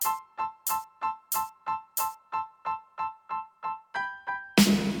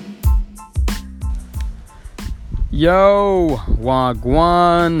Yo,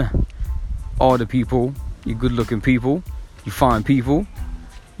 Wagwan, all the people, you good looking people, you fine people,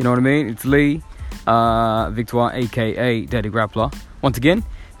 you know what I mean? It's Lee, Victoire, aka Daddy Grappler. Once again,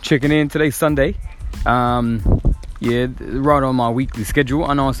 checking in. Today's Sunday. Right on my weekly schedule.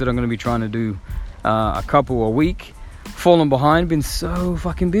 I know I said I'm going to be trying to do a couple a week. Fallen behind, been so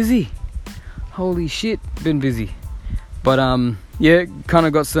fucking busy. Holy shit, been busy. But kind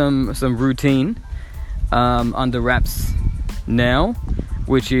of got some routine under wraps now,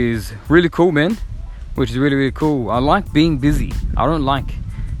 which is really cool, man. Which is really, really cool. I like being busy. I don't like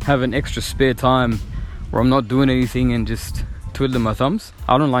having extra spare time where I'm not doing anything and just twiddling my thumbs.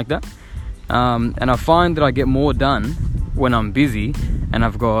 I don't like that. And I find that I get more done when I'm busy and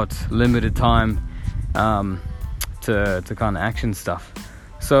I've got limited time to kind of action stuff.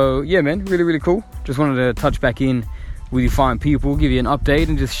 So yeah, man, really, really cool. Just wanted to touch back in with you fine people, give you an update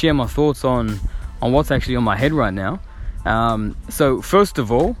and just share my thoughts on what's actually on my head right now. So first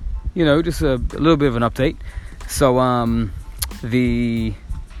of all, just a little bit of an update. So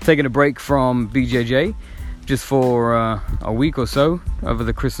taking a break from BJJ just for a week or so over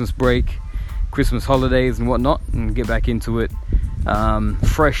the Christmas break, Christmas holidays and whatnot, and get back into it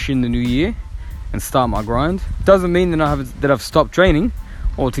fresh in the new year and start my grind. Doesn't mean that I've stopped training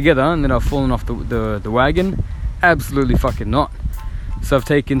altogether and that I've fallen off the wagon. Absolutely fucking not. So I've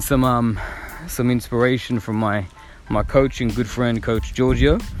taken some inspiration from my coach and good friend, Coach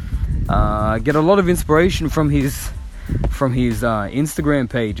Giorgio. Get a lot of inspiration from his Instagram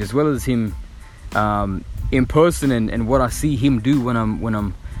page, as well as him in person and what I see him do when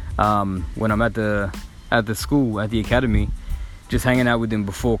I'm at the school, at the academy, just hanging out with him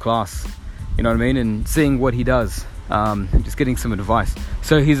before class, you know what I mean, and seeing what he does, and just getting some advice.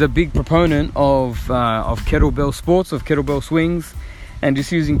 So he's a big proponent of kettlebell sports, of kettlebell swings, and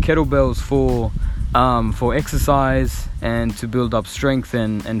just using kettlebells for exercise and to build up strength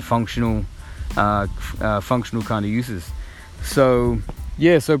and functional kind of uses. So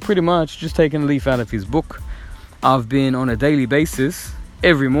pretty much just taking a leaf out of his book. I've been on a daily basis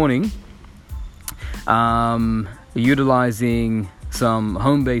every morning utilizing some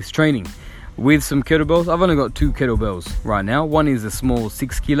home-based training with some kettlebells. I've only got 2 kettlebells right now. One is a small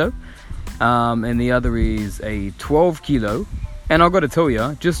 6 kilo and the other is a 12 kilo. And I've got to tell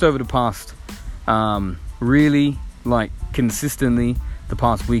you, just over the past really consistently the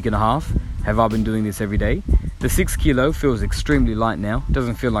past week and a half have I been doing this every day. The 6 kilo feels extremely light now. It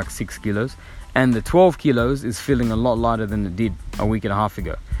doesn't feel like 6 kilos. And the 12 kilos is feeling a lot lighter than it did a week and a half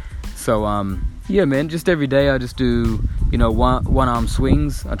ago. So yeah, man, just every day I just do one arm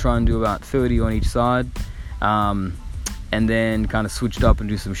swings. I try and do about 30 on each side, and then kind of switch it up and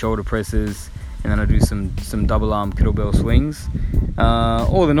do some shoulder presses, and then I do some double arm kettlebell swings.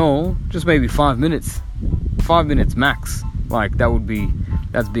 All in all, just maybe 5 minutes max.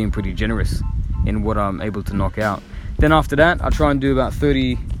 That's being pretty generous in what I'm able to knock out. Then after that, I try and do about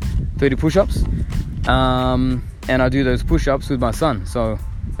 30 push-ups, and I do those push-ups with my son. So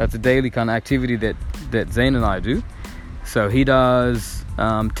that's a daily kind of activity that Zane and I do. So he does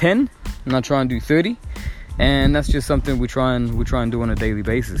 10, and I try and do 30, and that's just something we try and do on a daily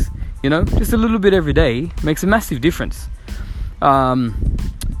basis. Just a little bit every day makes a massive difference.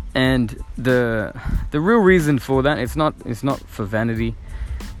 And the real reason for that, it's not for vanity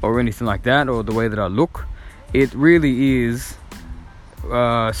or anything like that, or the way that I look. It really is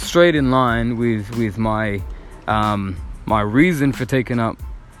straight in line with my reason for taking up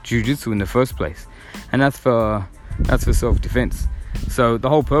jiu-jitsu in the first place, and that's for self-defense. So the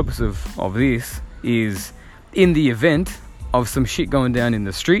whole purpose of this is, in the event of some shit going down in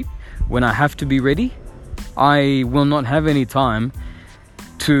the street, when I have to be ready, I will not have any time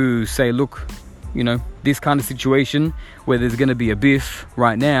to say, look, this kind of situation where there's going to be a biff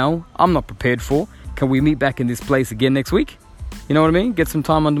right now, I'm not prepared for. Can we meet back in this place again next week? You know what I mean? Get some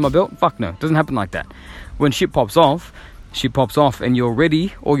time under my belt? Fuck no, it doesn't happen like that. When shit pops off, and you're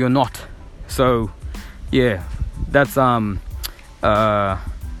ready or you're not. So yeah, that's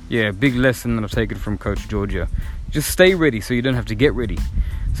big lesson that I've taken from Coach Giorgio. Just stay ready so you don't have to get ready.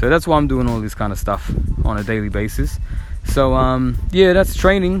 So that's why I'm doing all this kind of stuff on a daily basis. So that's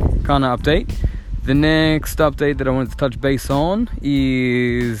training kind of update. The next update that I wanted to touch base on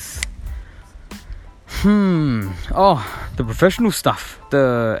is the professional stuff,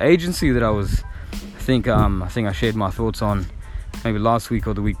 the agency that I think I shared my thoughts on maybe last week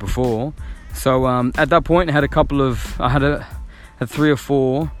or the week before. So at that point I had 3 or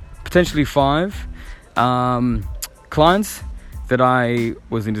 4, potentially 5 clients that I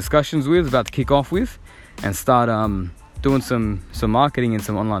was in discussions with, about to kick off with and start doing some marketing and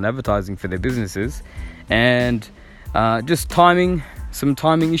some online advertising for their businesses. And Just some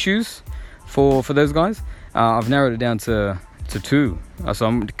timing issues for those guys. I've narrowed it down to two. So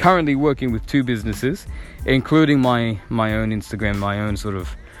I'm currently working with two businesses, including my own Instagram, my own sort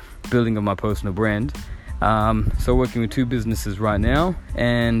of building of my personal brand. So working with two businesses right now,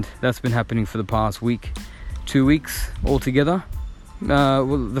 and that's been happening for the past 2 weeks altogether.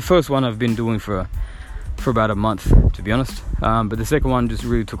 Well, the first one I've been doing for about a month, to be honest, but the second one just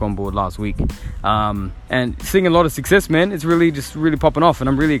really took on board last week, and seeing a lot of success, man. It's really popping off, and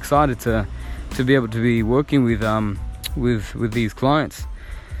I'm really excited to be able to be working with these clients.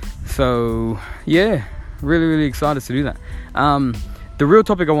 So yeah, really excited to do that. The real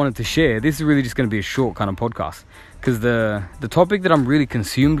topic I wanted to share, this is really just going to be a short kind of podcast, because the topic that I'm really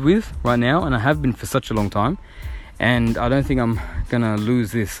consumed with right now, and I have been for such a long time, and I don't think I'm gonna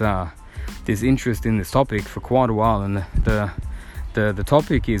lose this interest in this topic for quite a while. And the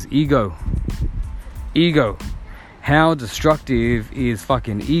topic is ego. How destructive is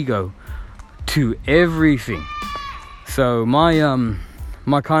fucking ego to everything? So my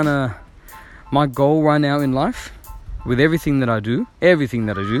goal right now in life, with everything that I do,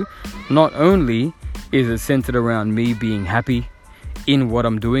 not only is it centered around me being happy in what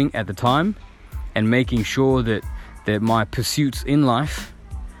I'm doing at the time, and making sure that my pursuits in life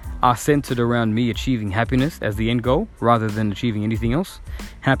are centered around me achieving happiness as the end goal, rather than achieving anything else.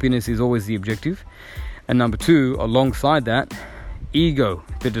 Happiness is always the objective. And number two, alongside that, ego,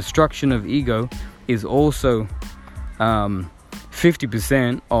 the destruction of ego, is also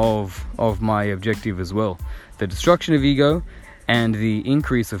 50% of my objective as well. The destruction of ego and the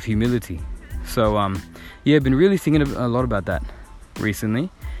increase of humility. So I've been really thinking a lot about that recently,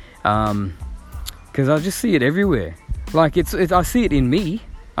 because I just see it everywhere. Like I see it in me.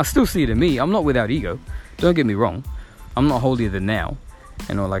 I still see it in me. I'm not without ego, don't get me wrong. I'm not holier than thou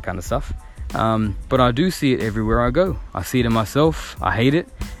and all that kind of stuff, but I do see it everywhere I go. I see it in myself. I hate it,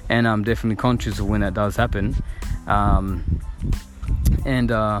 and I'm definitely conscious of when that does happen. I'm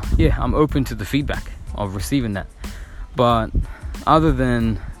open to the feedback of receiving that. But other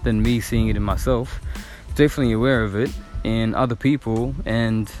than me seeing it in myself, definitely aware of it in other people,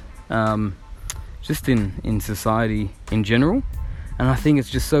 and just in society in general. And I think it's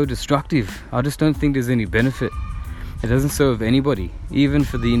just so destructive. I just don't think there's any benefit. It doesn't serve anybody. Even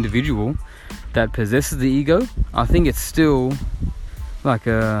for the individual that possesses the ego, I think it's still it's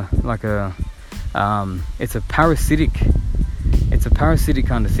a parasitic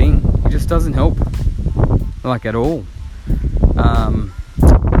kind of thing. It just doesn't help, like, at all.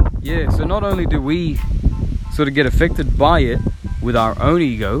 So not only do we sort of get affected by it with our own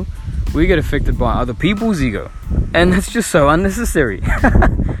ego, we get affected by other people's ego, and that's just so unnecessary.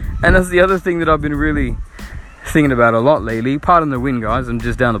 And that's the other thing that I've been really thinking about a lot lately. Pardon the wind, guys. I'm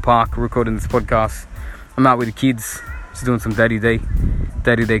just down the park recording this podcast. I'm out with the kids, just doing some daddy day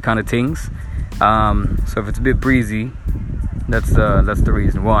kind of things. So if it's a bit breezy, that's the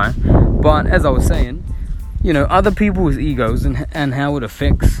reason why. But as I was saying, other people's egos and how it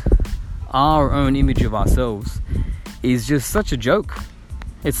affects our own image of ourselves is just such a joke.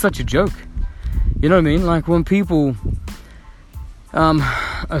 It's such a joke. You know what I mean? Like when people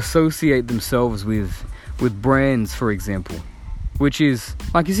associate themselves with brands, for example, which is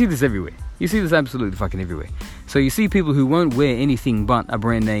like, you see this everywhere. You see this absolutely fucking everywhere. So you see people who won't wear anything but a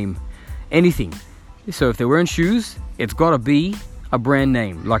brand name, anything. So if they're wearing shoes, it's got to be a brand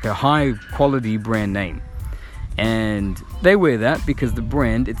name, like a high quality brand name. And they wear that because the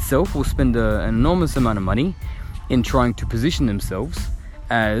brand itself will spend an enormous amount of money in trying to position themselves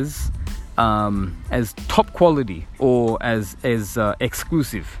as top quality, or as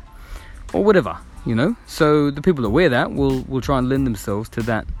exclusive, or whatever, So the people that wear that will try and lend themselves to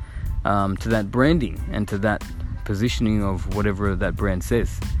that branding and to that positioning of whatever that brand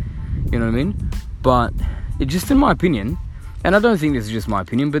says. You know what I mean? But it just, in my opinion, and I don't think this is just my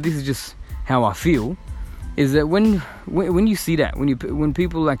opinion, but this is just how I feel, is that when you see that, when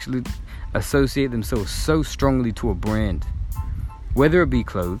people actually associate themselves so strongly to a brand, whether it be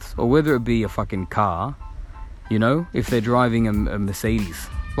clothes or whether it be a fucking car, if they're driving a Mercedes.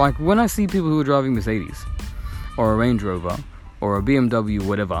 Like when I see people who are driving Mercedes or a Range Rover or a BMW,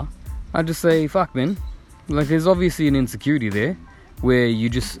 whatever, I just say, fuck, man. Like there's obviously an insecurity there where you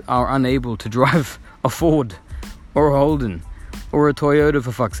just are unable to drive a Ford or a Holden or a Toyota,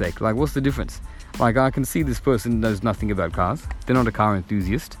 for fuck's sake. Like, what's the difference? Like, I can see this person knows nothing about cars. They're not a car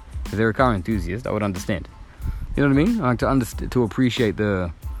enthusiast. If they're a car enthusiast, I would understand. You know what I mean? I like to appreciate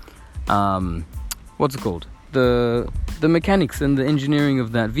the what's it called? The mechanics and the engineering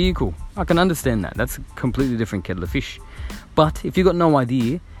of that vehicle. I can understand that. That's a completely different kettle of fish. But if you've got no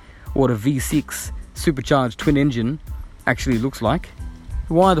idea what a V6 supercharged twin engine actually looks like.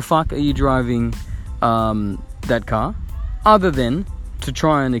 Why the fuck are you driving that car, other than to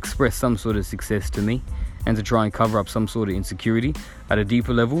try and express some sort of success to me, and to try and cover up some sort of insecurity at a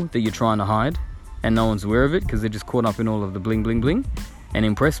deeper level that you're trying to hide, and no one's aware of it because they're just caught up in all of the bling bling bling and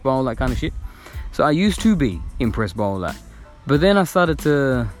impressed by all that kind of shit. So I used to be impressed by all that, but then I started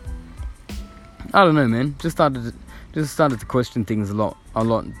to, I don't know, man, just started to question things a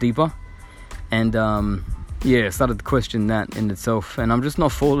lot deeper, and started to question that in itself, and I'm just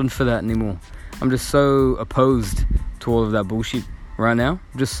not falling for that anymore. I'm just so opposed to all of that bullshit right now.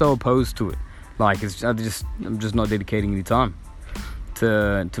 I'm just so opposed to it. Like, I'm just not dedicating any time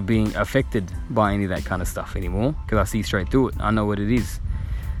to being affected by any of that kind of stuff anymore, because I see straight through it. I know what it is.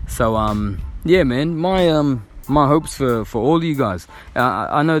 So yeah, man, my hopes for all of you guys.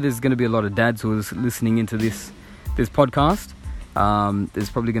 I know there's going to be a lot of dads who are listening into this podcast. There's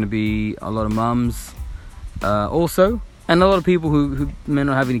probably going to be a lot of mums also, and a lot of people who may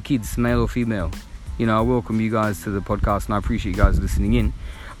not have any kids, male or female. You know, I welcome you guys to the podcast, and I appreciate you guys listening in.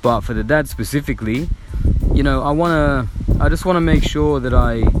 But for the dads specifically, you know, I just want to make sure that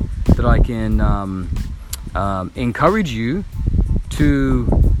I can encourage you to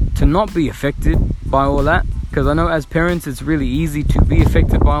not be affected by all that, because I know as parents it's really easy to be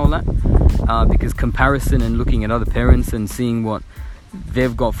affected by all that, because comparison and looking at other parents and seeing what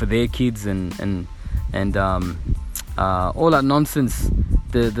they've got for their kids and all that nonsense,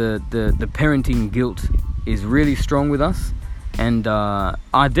 the parenting guilt is really strong with us, and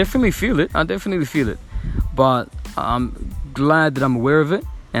I definitely feel it, but I'm glad that I'm aware of it,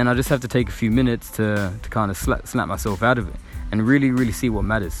 and I just have to take a few minutes to kind of snap myself out of it and really see what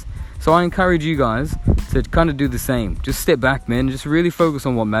matters. So I encourage you guys to kind of do the same. Just step back, man. Just really focus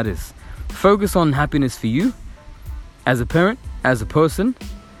on what matters. Focus on happiness for you as a parent, as a person.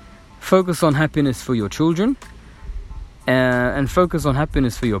 Focus on happiness for your children, and focus on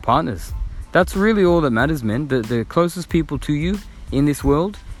happiness for your partners. That's really all that matters, man. The closest people to you in this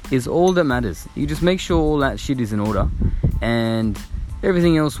world is all that matters. You just make sure all that shit is in order, and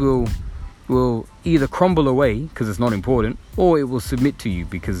everything else will either crumble away because it's not important, or it will submit to you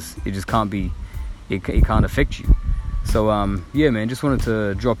because it just can't be, it can't affect you. So yeah, man, just wanted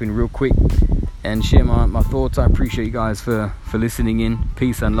to drop in real quick and share my thoughts. I appreciate you guys for listening in.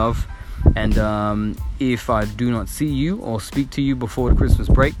 Peace and love. And if I do not see you or speak to you before the Christmas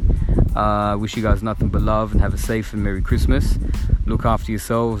break, wish you guys nothing but love, and have a safe and Merry Christmas. Look after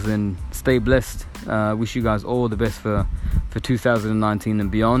yourselves and stay blessed. Wish you guys all the best for 2019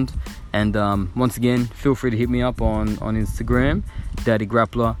 and beyond. And once again, feel free to hit me up on Instagram. Daddy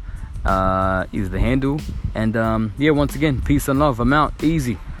Grappler is the handle. And yeah, once again, peace and love. I'm out.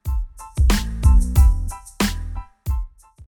 Easy.